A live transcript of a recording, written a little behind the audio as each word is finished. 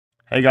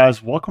Hey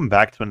guys, welcome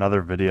back to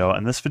another video.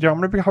 In this video, I'm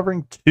going to be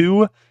covering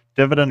two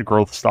dividend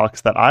growth stocks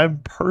that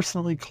I'm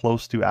personally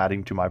close to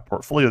adding to my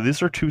portfolio.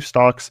 These are two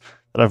stocks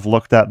that I've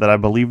looked at that I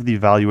believe the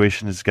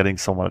valuation is getting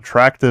somewhat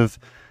attractive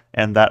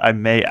and that I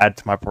may add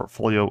to my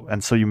portfolio.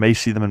 And so you may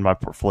see them in my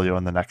portfolio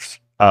in the next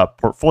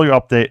portfolio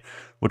update,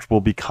 which will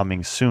be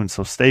coming soon.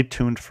 So stay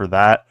tuned for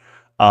that.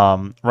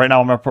 Right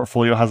now, my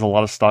portfolio has a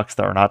lot of stocks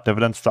that are not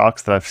dividend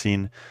stocks that I've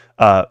seen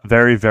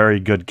very, very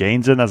good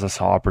gains in as I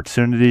saw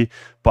opportunity,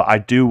 but I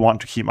do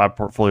want to keep my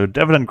portfolio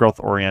dividend growth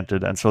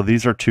oriented. And so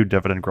these are two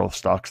dividend growth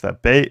stocks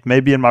that may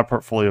be in my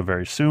portfolio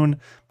very soon. In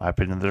my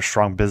opinion, they're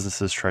strong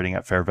businesses trading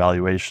at fair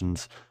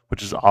valuations,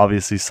 which is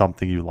obviously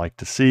something you like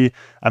to see.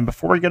 And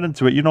before we get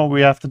into it, you know what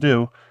we have to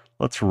do.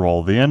 Let's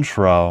roll the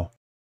intro.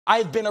 I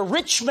have been a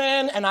rich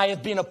man and I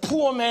have been a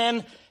poor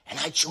man, and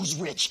I choose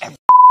rich every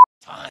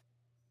time.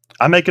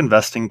 I make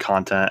investing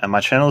content and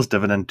my channel is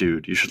Dividend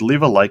Dude. You should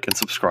leave a like and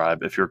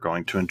subscribe if you're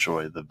going to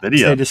enjoy the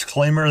video. A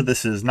disclaimer,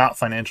 this is not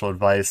financial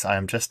advice. I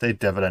am just a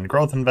dividend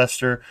growth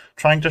investor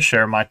trying to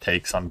share my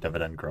takes on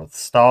dividend growth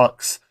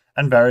stocks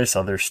and various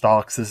other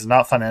stocks. This is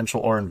not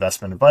financial or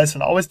investment advice,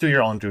 and always do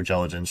your own due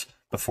diligence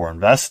before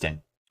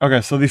investing.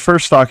 Okay, so the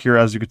first stock here,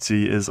 as you can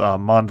see, is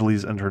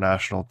Mondelez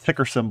International,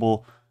 ticker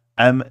symbol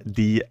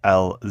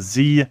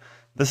MDLZ.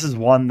 This is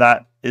one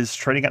that is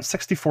trading at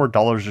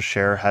 $64 a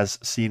share, has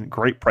seen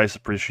great price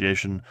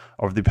appreciation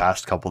over the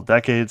past couple of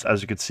decades,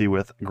 as you can see,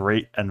 with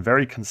great and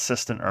very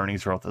consistent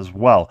earnings growth as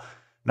well.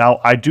 Now,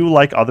 I do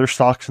like other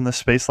stocks in this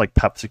space like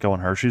PepsiCo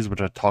and Hershey's,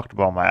 which I talked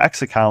about on my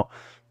X account,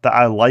 that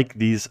I like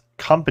these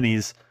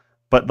companies,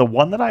 but the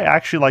one that I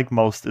actually like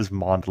most is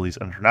Mondelez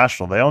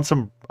International. They own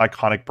some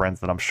iconic brands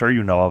that I'm sure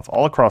you know of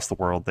all across the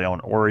world. They own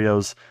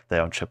Oreos, they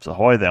own Chips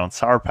Ahoy, they own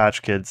Sour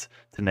Patch Kids,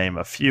 to name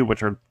a few,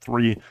 which are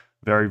three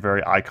very,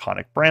 very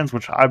iconic brands,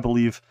 which I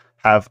believe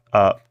have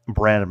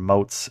brand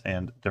moats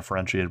and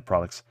differentiated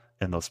products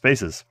in those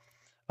spaces.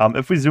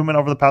 If we zoom in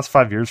over the past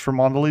 5 years for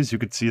Mondelez, you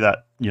could see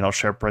that,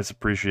 share price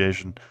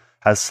appreciation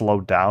has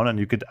slowed down, and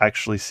you could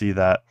actually see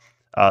that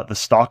the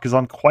stock is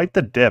on quite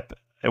the dip.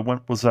 It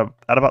was at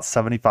about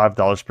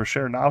 $75 per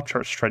share. Now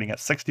it's trading at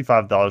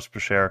 $65 per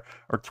share,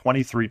 or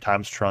 23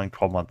 times trailing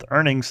 12-month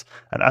earnings.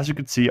 And as you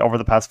can see, over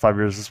the past 5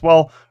 years as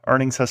well,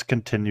 earnings has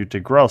continued to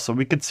grow. So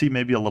we could see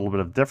maybe a little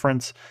bit of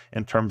difference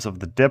in terms of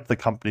the dip the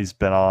company's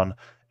been on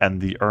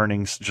and the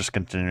earnings just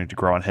continuing to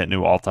grow and hit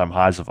new all-time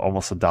highs of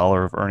almost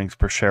 $1 of earnings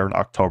per share in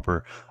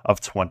October of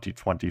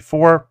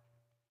 2024.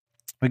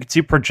 We can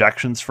see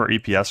projections for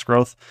EPS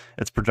growth.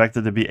 It's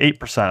projected to be 8%,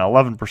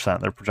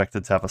 11%. They're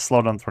projected to have a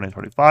slowdown in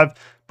 2025,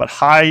 but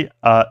high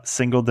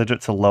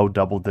single-digit to low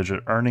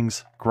double-digit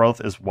earnings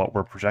growth is what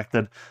we're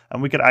projected.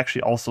 And we could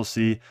actually also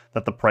see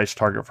that the price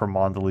target for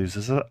Mondelez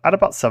is at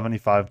about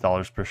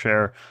 $75 per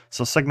share,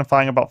 so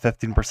signifying about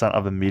 15%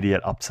 of immediate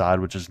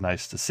upside, which is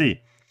nice to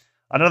see.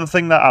 Another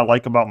thing that I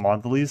like about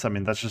Mondelez, I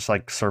mean, that's just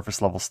like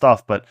surface level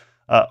stuff, but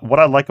what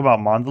I like about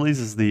Mondelez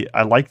is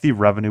I like the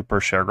revenue per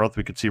share growth.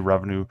 We could see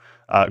revenue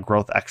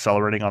growth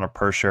accelerating on a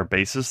per share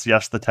basis.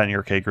 Yes, the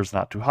 10-year CAGR is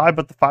not too high,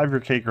 but the 5-year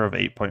CAGR of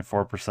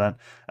 8.4% and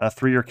a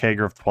 3-year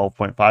CAGR of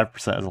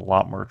 12.5% is a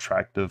lot more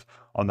attractive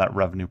on that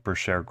revenue per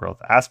share growth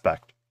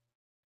aspect.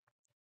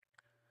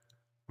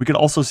 We can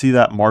also see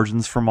that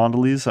margins for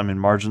Mondelez,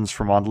 margins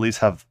for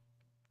Mondelez have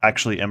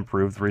actually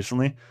improved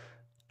recently.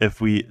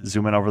 If we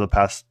zoom in over the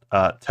past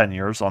 10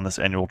 years on this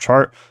annual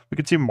chart, we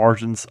can see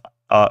margins,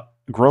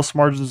 gross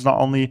margins not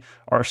only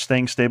are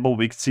staying stable,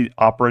 we can see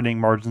operating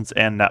margins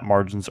and net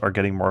margins are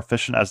getting more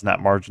efficient, as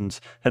net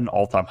margins hit an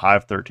all-time high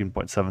of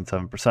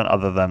 13.77%,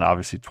 other than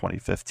obviously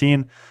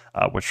 2015,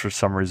 which for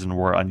some reason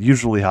were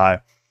unusually high.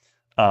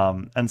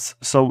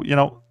 So,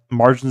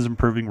 margins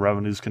improving,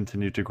 revenues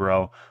continue to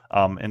grow.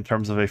 In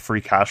terms of a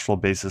free cash flow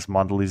basis,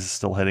 Mondelez is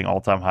still hitting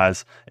all-time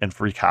highs in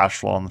free cash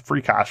flow, and the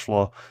free cash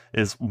flow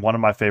is one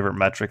of my favorite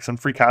metrics, and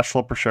free cash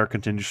flow per share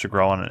continues to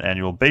grow on an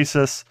annual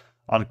basis.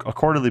 On a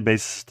quarterly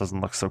basis, it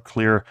doesn't look so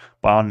clear,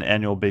 but on an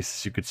annual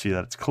basis, you could see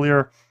that it's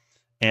clear.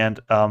 And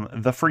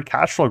the free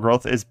cash flow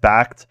growth is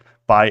backed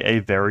by a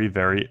very,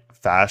 very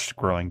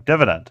fast-growing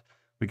dividend.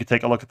 We could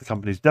take a look at the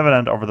company's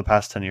dividend over the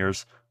past 10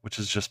 years, which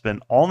has just been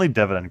only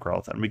dividend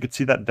growth. And we could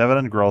see that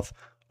dividend growth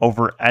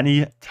over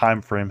any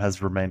time frame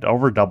has remained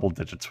over double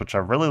digits, which I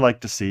really like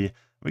to see.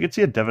 We could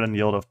see a dividend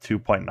yield of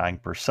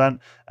 2.9%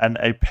 and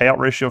a payout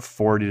ratio of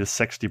 40 to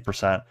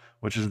 60%,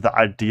 which is the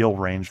ideal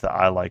range that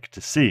I like to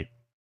see.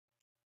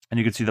 And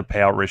you can see the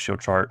payout ratio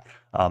chart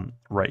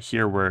right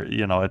here, where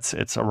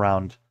it's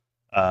around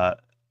 40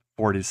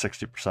 to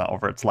 60%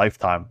 over its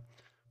lifetime.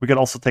 We could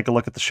also take a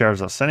look at the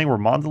shares outstanding, where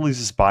Mondelez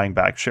is buying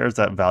back shares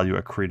that value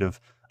accretive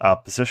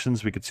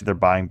positions. We could see they're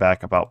buying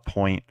back about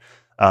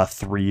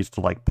 0.3 to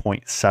like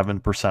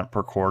 0.7%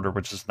 per quarter,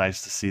 which is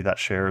nice to see that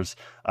shares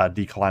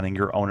declining.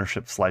 Your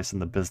ownership slice in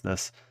the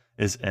business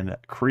is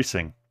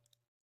increasing.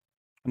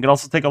 We can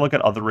also take a look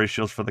at other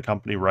ratios for the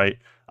company, right?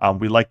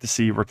 We like to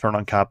see return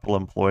on capital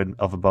employed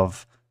of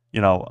above,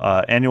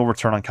 annual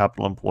return on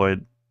capital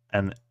employed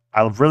and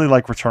I really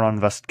like return on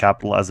invested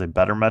capital as a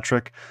better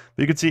metric,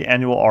 but you can see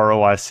annual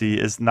ROIC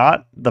is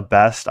not the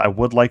best. I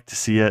would like to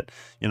see it,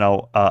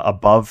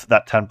 above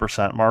that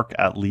 10% mark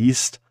at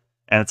least,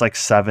 and it's like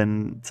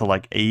 7 to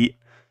like 8.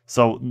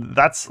 So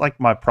that's like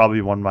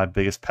probably one of my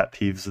biggest pet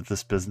peeves of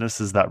this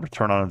business is that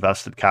return on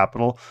invested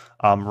capital.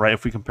 Right,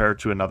 if we compare it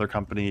to another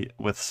company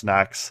with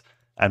snacks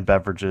and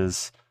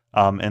beverages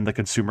in the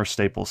consumer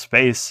staple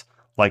space,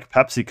 like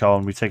PepsiCo,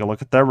 and we take a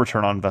look at their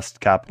return on invested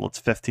capital, it's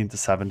 15 to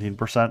 17%.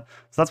 So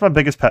that's my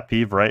biggest pet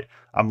peeve, right?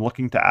 I'm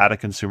looking to add a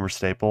consumer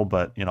staple,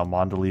 but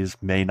Mondelez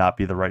may not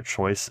be the right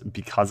choice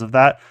because of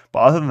that. But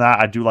other than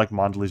that, I do like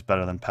Mondelez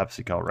better than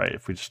PepsiCo, right?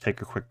 If we just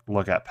take a quick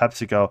look at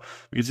PepsiCo,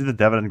 we can see the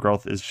dividend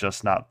growth is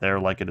just not there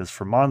like it is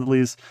for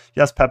Mondelez.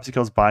 Yes,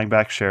 PepsiCo's buying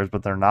back shares,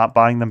 but they're not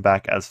buying them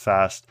back as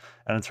fast.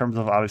 And in terms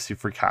of obviously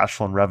free cash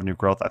flow and revenue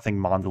growth, I think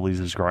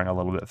Mondelez is growing a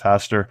little bit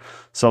faster.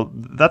 So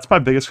that's my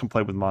biggest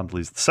complaint with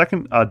Mondelez. The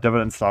second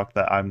dividend stock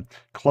that I'm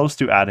close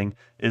to adding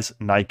is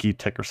Nike,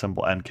 ticker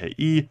symbol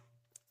NKE.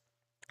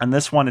 And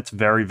this one, it's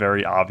very,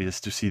 very obvious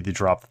to see the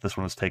drop that this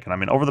one was taken. I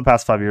mean, over the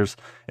past 5 years,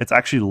 it's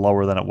actually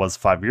lower than it was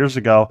 5 years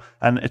ago.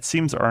 And it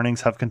seems earnings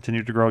have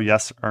continued to grow.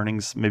 Yes,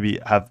 earnings maybe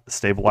have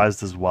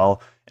stabilized as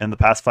well in the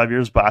past 5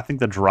 years, but I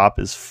think the drop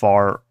is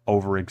far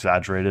over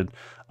exaggerated.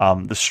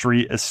 The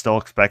street is still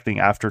expecting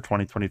after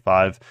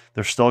 2025,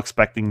 they're still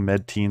expecting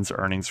mid-teens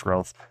earnings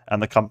growth,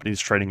 and the company's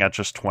trading at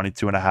just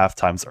 22.5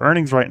 times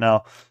earnings right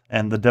now,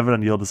 and the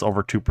dividend yield is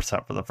over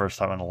 2% for the first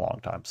time in a long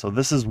time. So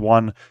this is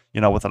one,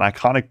 with an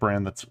iconic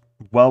brand that's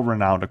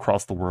well-renowned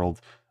across the world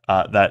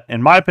that,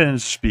 in my opinion,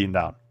 is just beaten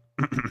down.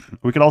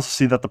 We can also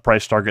see that the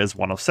price target is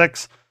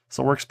 106,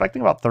 so we're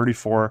expecting about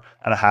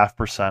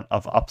 34.5%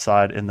 of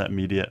upside in the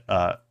immediate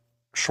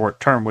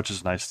short term, which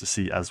is nice to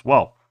see as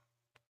well.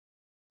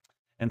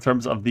 In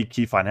terms of the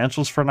key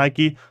financials for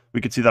Nike,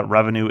 we could see that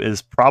revenue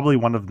is probably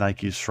one of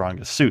Nike's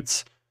strongest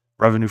suits.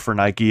 Revenue for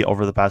Nike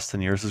over the past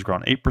 10 years has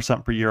grown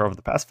 8% per year. Over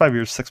the past 5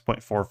 years,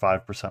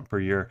 6.45% per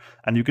year.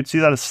 And you could see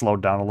that has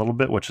slowed down a little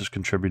bit, which has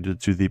contributed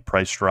to the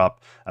price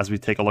drop. As we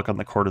take a look on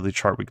the quarterly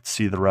chart, we can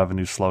see the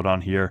revenue slow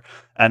down here.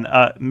 And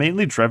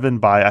mainly driven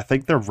by, I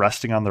think they're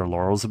resting on their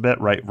laurels a bit,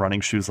 right?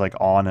 Running shoes like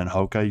On and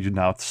Hoka, you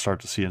now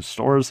start to see in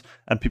stores,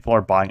 and people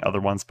are buying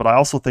other ones. But I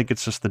also think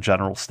it's just the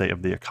general state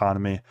of the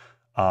economy.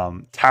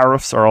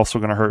 Tariffs are also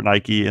going to hurt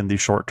Nike in the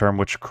short term,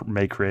 which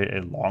may create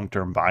a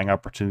long-term buying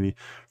opportunity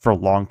for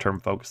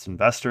long-term focused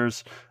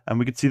investors. And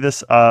we could see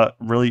this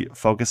really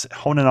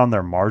hone in on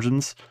their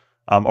margins.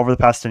 Over the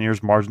past 10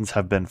 years, margins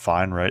have been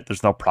fine, right?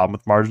 There's no problem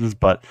with margins,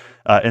 but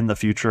in the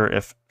future,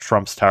 if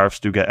Trump's tariffs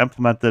do get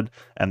implemented,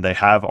 and they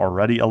have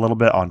already a little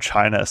bit on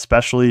China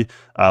especially,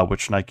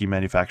 which Nike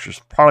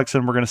manufactures products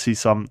in, we're going to see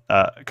some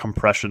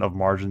compression of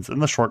margins in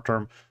the short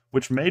term,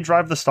 which may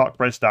drive the stock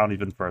price down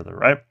even further,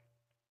 right?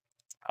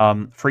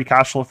 Free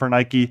cash flow for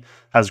Nike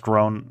has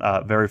grown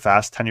very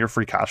fast. 10-year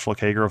free cash flow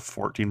CAGR of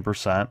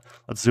 14%.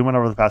 Let's zoom in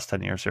over the past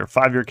 10 years here.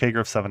 5-year CAGR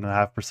of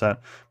 7.5%.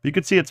 But you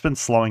can see it's been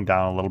slowing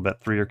down a little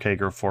bit. 3-year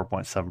CAGR of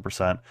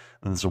 4.7%. And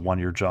there's a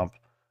 1-year jump.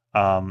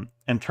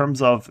 In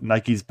terms of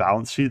Nike's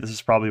balance sheet, this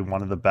is probably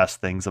one of the best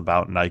things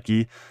about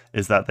Nike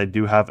is that they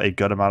do have a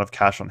good amount of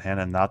cash on hand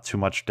and not too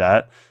much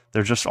debt.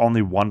 There's just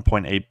only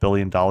 $1.8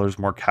 billion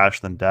more cash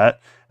than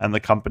debt, and the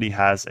company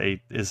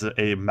is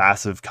a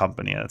massive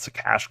company, and it's a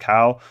cash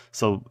cow,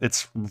 so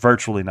it's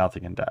virtually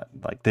nothing in debt.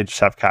 Like, they just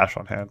have cash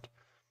on hand.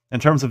 In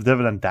terms of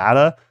dividend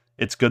data,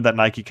 it's good that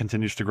Nike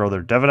continues to grow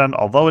their dividend,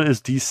 although it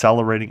is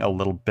decelerating a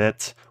little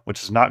bit,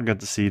 which is not good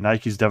to see.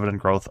 Nike's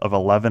dividend growth of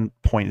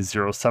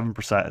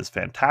 11.07% is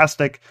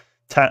fantastic.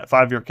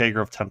 5-year CAGR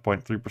of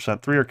 10.3%,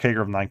 3-year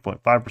CAGR of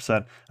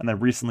 9.5%, and they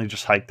recently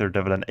just hiked their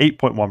dividend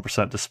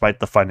 8.1% despite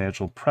the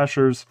financial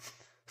pressures.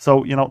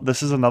 So,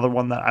 this is another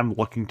one that I'm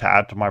looking to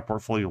add to my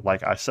portfolio,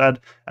 like I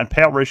said, and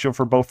payout ratio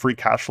for both free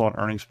cash flow and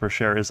earnings per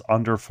share is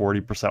under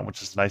 40%,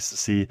 which is nice to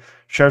see.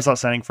 Shares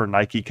outstanding for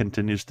Nike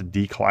continues to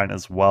decline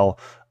as well.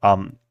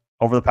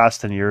 Over the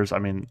past 10 years, I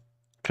mean,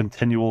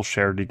 continual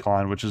share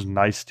decline, which is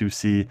nice to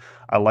see.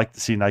 I like to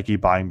see Nike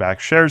buying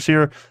back shares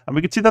here, and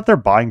we can see that they're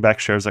buying back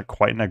shares at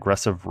quite an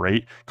aggressive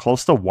rate,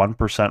 close to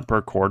 1%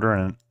 per quarter,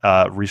 and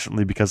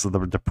recently because of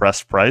the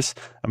depressed price.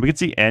 And we can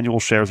see annual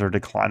shares are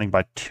declining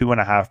by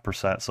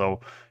 2.5%.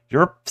 So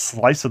your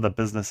slice of the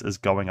business is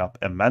going up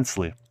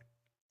immensely.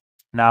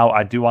 Now,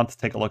 I do want to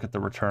take a look at the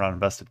return on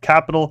invested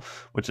capital,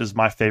 which is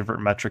my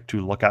favorite metric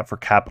to look at for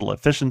capital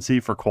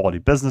efficiency for quality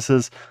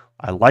businesses.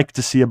 I like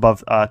to see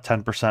above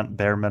 10%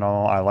 bare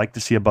minimum. I like to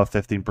see above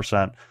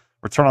 15%.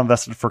 Return on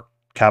invested for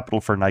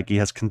capital for Nike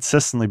has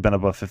consistently been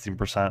above 15%.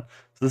 So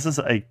this is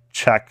a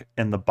check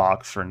in the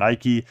box for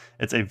Nike.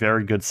 It's a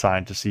very good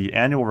sign to see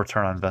annual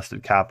return on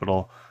invested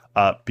capital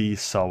be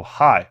so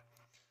high.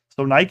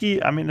 So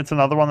Nike, I mean, it's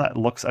another one that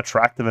looks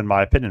attractive in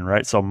my opinion,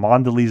 right? So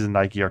Mondelez and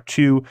Nike are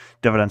two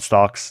dividend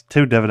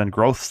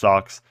growth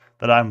stocks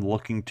that I'm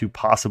looking to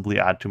possibly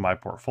add to my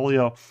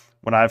portfolio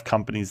when I have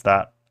companies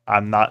that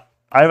I'm not,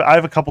 I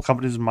have a couple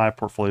companies in my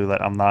portfolio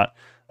that I'm not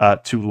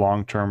too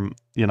long-term,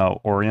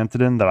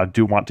 oriented in, that I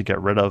do want to get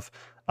rid of.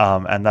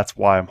 and that's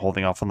why I'm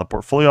holding off on the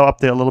portfolio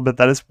update a little bit.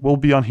 Will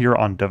be on here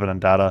on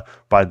dividend data,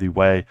 by the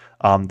way.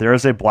 There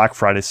is a Black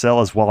Friday sale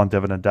as well on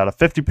dividend data,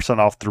 50%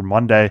 off through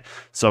Monday.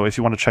 So if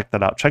you want to check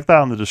that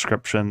out in the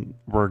description.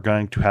 We're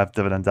going to have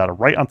dividend data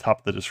right on top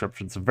of the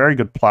description. It's a very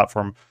good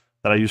platform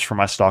that I use for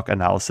my stock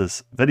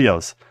analysis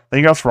videos.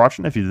 Thank you guys for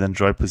watching. If you did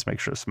enjoy, please make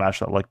sure to smash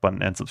that like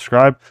button and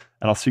subscribe.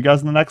 And I'll see you guys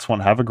in the next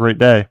one. Have a great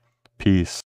day. Peace.